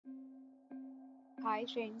Hi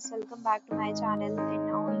friends, welcome back to my channel and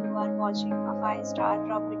now you are watching a 5-star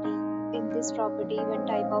property. In this property, one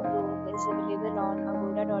type of room is available on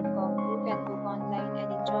agoda.com. You can book online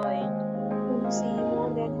and enjoy it. To see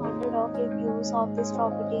more than 100 of reviews of this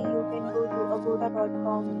property, you can go to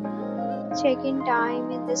agoda.com. Check-in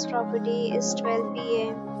time in this property is 12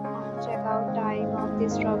 p.m. and check-out time of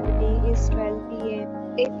this property is 12 p.m.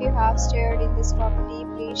 If you have stayed in this property,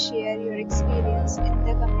 please share your experience in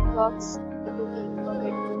the comment box. Looking for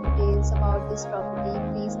more details about this property,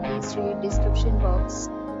 please read description box.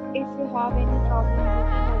 If you have any problem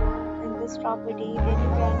booking a room in this property, then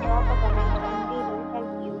you can drop a comment and we will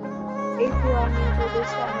help you. If you are new to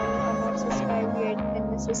this channel or not subscribed yet,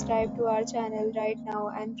 then subscribe to our channel right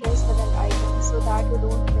now and press the bell icon so that you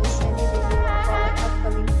don't miss any video of our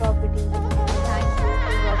upcoming property. Thank you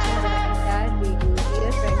for watching the entire video.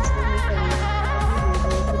 Dear friends, we meet again in a new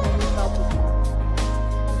video with a new property.